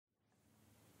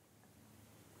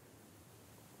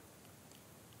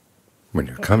When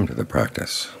you come to the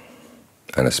practice,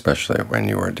 and especially when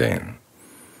you ordain,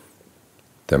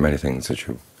 there are many things that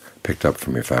you picked up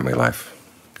from your family life,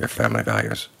 your family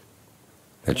values,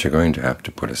 that you're going to have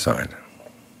to put aside.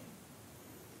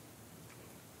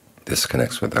 This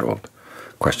connects with that old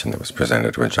question that was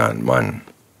presented to Ajahn Mun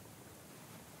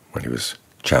when he was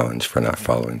challenged for not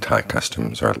following Thai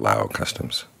customs or Lao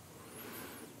customs.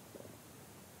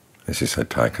 As he said,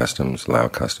 Thai customs, Lao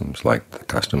customs, like the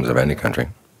customs of any country,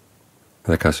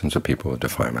 are the customs of people with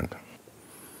defilement.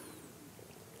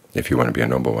 If you want to be a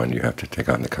noble one, you have to take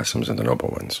on the customs of the noble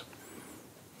ones.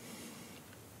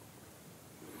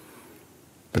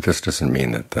 But this doesn't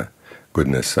mean that the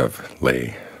goodness of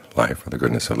lay life or the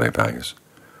goodness of lay values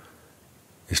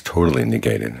is totally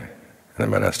negated in the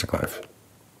monastic life.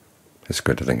 It's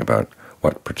good to think about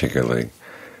what particularly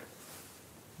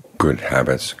good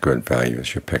habits, good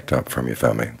values you picked up from your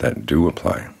family that do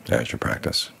apply as you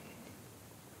practice.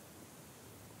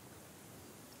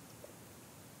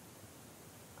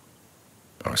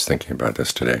 I was thinking about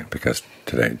this today because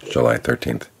today, July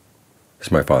 13th,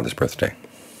 is my father's birthday.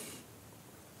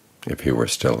 If he were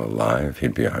still alive,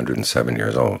 he'd be 107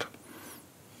 years old,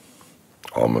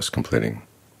 almost completing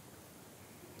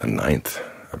the 9th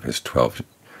of his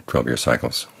 12-year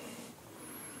cycles.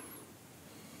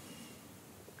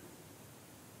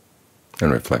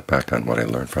 And reflect back on what I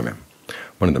learned from him.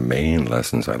 One of the main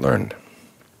lessons I learned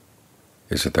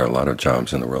is that there are a lot of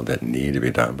jobs in the world that need to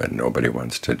be done, but nobody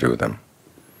wants to do them.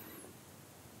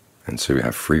 And so you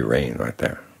have free rein right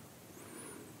there.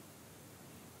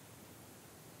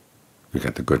 You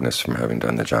get the goodness from having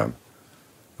done the job.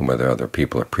 And whether other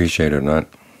people appreciate it or not,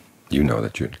 you know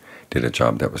that you did a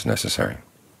job that was necessary.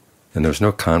 And there was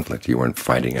no conflict. You weren't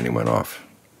fighting anyone off.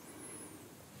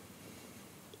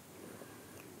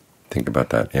 Think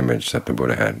about that image that the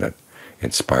Buddha had that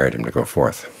inspired him to go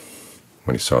forth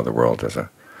when he saw the world as a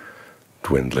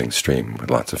dwindling stream with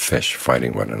lots of fish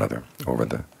fighting one another over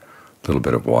the little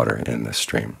bit of water in the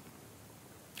stream.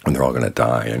 And they're all going to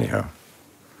die anyhow.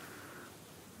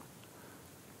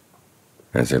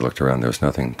 As they looked around, there was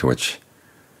nothing to which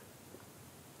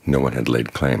no one had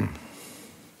laid claim.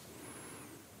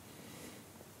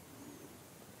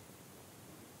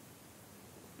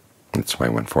 That's why I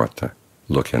went forth to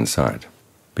look inside.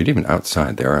 But even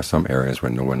outside, there are some areas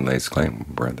where no one lays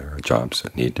claim, where there are jobs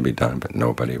that need to be done, but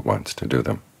nobody wants to do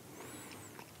them.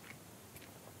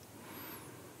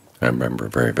 I remember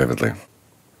very vividly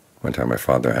one time my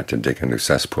father had to dig a new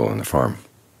cesspool in the farm,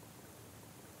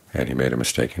 and he made a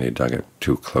mistake and he dug it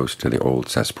too close to the old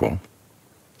cesspool.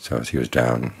 So as he was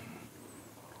down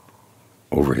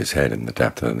over his head in the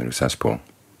depth of the new cesspool,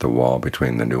 the wall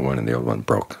between the new one and the old one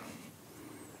broke.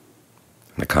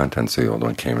 And the contents of the old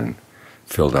one came and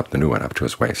filled up the new one up to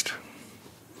his waist.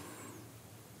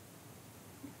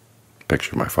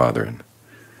 Picture my father in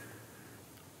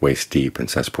waist deep in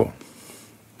cesspool.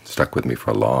 Stuck with me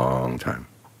for a long time.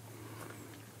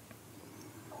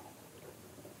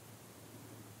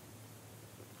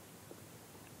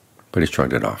 But he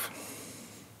shrugged it off.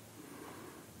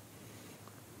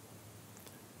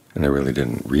 And I really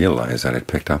didn't realize that I'd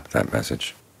picked up that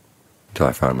message until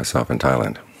I found myself in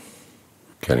Thailand,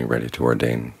 getting ready to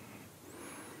ordain,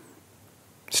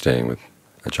 staying with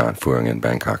Ajahn Fuang in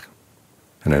Bangkok.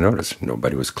 And I noticed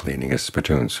nobody was cleaning his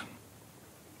spittoons.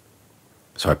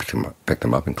 So I picked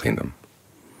them up and cleaned them.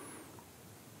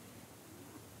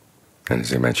 And as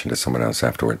he mentioned to someone else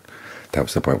afterward, that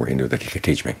was the point where he knew that he could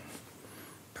teach me.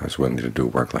 I was willing to do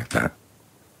work like that.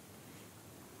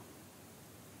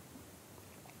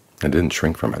 I didn't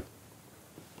shrink from it.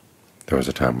 There was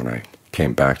a time when I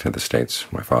came back to the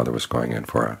States. My father was going in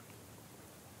for an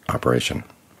operation.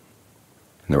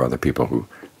 And there were other people who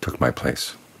took my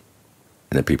place.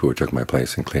 And the people who took my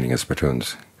place in cleaning his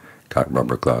spittoons got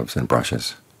rubber gloves and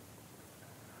brushes.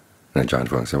 And John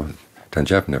Fuang said, well,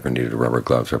 Tanjep never needed rubber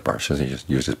gloves or brushes. He just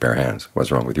used his bare hands. What's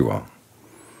wrong with you all?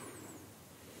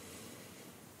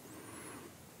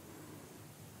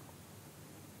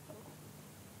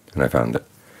 And I found that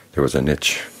there was a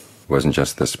niche. It wasn't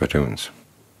just the spittoons.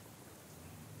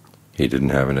 He didn't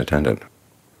have an attendant.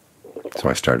 So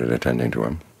I started attending to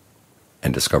him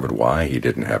and discovered why he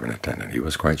didn't have an attendant. He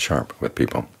was quite sharp with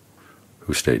people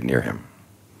who stayed near him.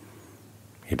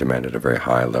 He demanded a very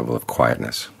high level of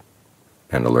quietness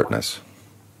and alertness.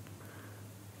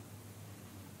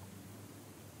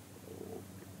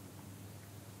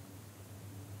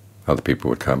 Other people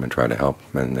would come and try to help,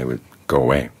 and they would go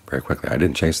away very quickly. I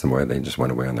didn't chase them away. They just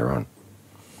went away on their own.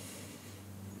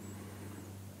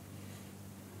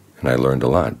 And I learned a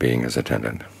lot being his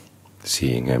attendant,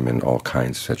 seeing him in all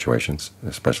kinds of situations,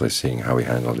 especially seeing how he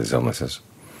handled his illnesses.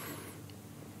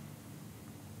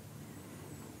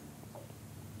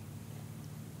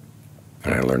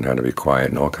 how to be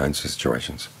quiet in all kinds of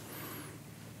situations.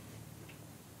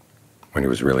 When he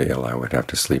was really ill, I would have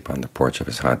to sleep on the porch of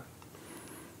his hut.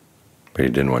 But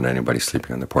he didn't want anybody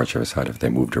sleeping on the porch of his hut if they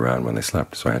moved around when they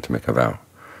slept, so I had to make a vow.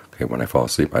 Okay, when I fall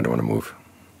asleep, I don't want to move.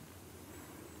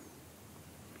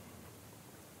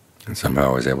 And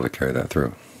somehow I was able to carry that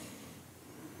through.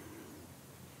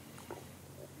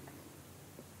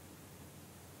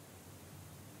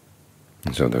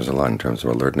 And so there's a lot in terms of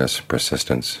alertness,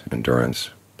 persistence,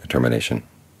 endurance, determination,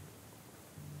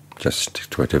 just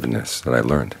stick-to-itiveness that I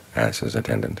learned as his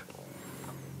attendant.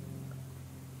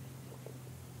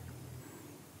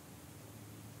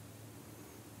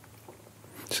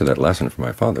 So that lesson from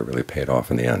my father really paid off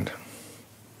in the end.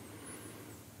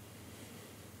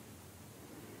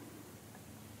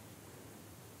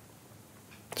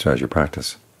 So as you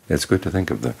practice, it's good to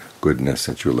think of the goodness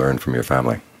that you learn from your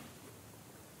family,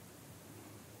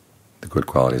 the good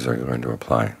qualities that you're going to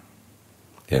apply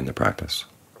in the practice.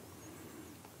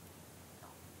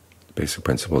 The basic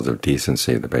principles of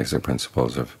decency, the basic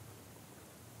principles of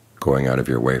going out of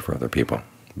your way for other people,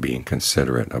 being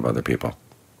considerate of other people,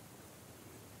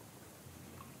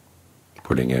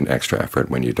 putting in extra effort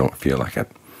when you don't feel like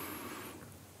it.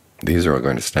 These are all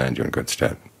going to stand you in good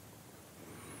stead.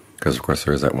 Because, of course,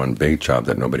 there is that one big job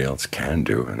that nobody else can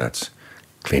do, and that's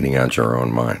cleaning out your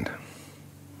own mind.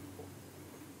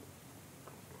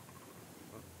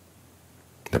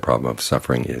 The problem of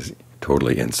suffering is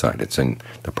totally inside. It's in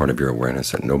the part of your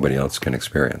awareness that nobody else can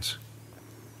experience.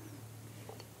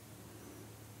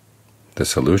 The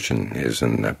solution is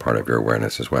in that part of your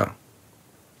awareness as well.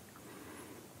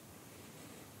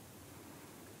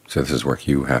 So this is work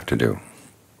you have to do.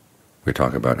 We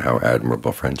talk about how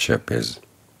admirable friendship is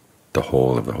the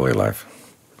whole of the holy life.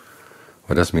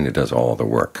 Well, it doesn't mean it does all the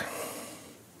work.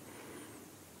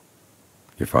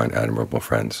 You find admirable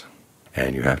friends,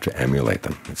 and you have to emulate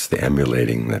them. It's the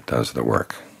emulating that does the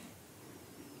work.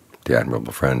 The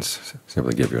admirable friends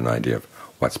simply give you an idea of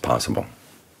what's possible.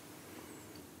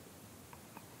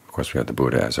 Of course, we have the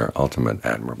Buddha as our ultimate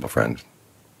admirable friend,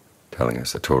 telling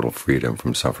us that total freedom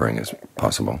from suffering is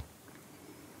possible.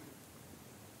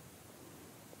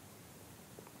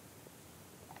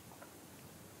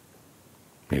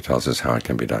 He tells us how it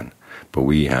can be done, but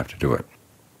we have to do it.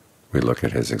 We look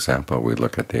at his example. We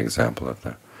look at the example of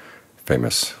the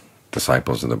famous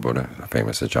disciples of the Buddha, the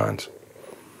famous Ajahns.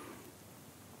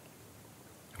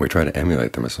 We try to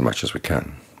emulate them as much as we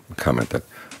can. A comment that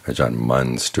Ajahn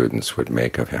Mun's students would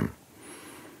make of him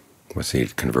was he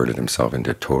converted himself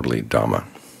into totally Dhamma.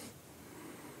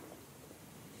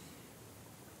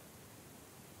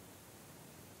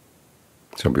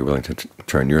 So be willing to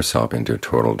turn yourself into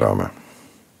total Dhamma.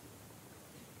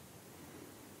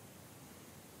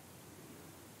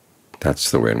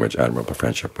 That's the way in which admirable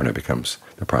friendship, when it becomes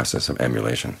the process of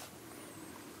emulation,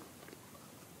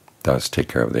 does take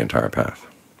care of the entire path.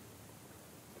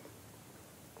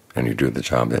 And you do the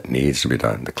job that needs to be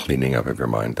done, the cleaning up of your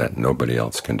mind that nobody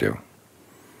else can do.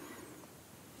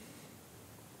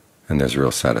 And there's real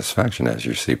satisfaction as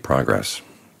you see progress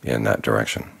in that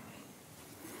direction.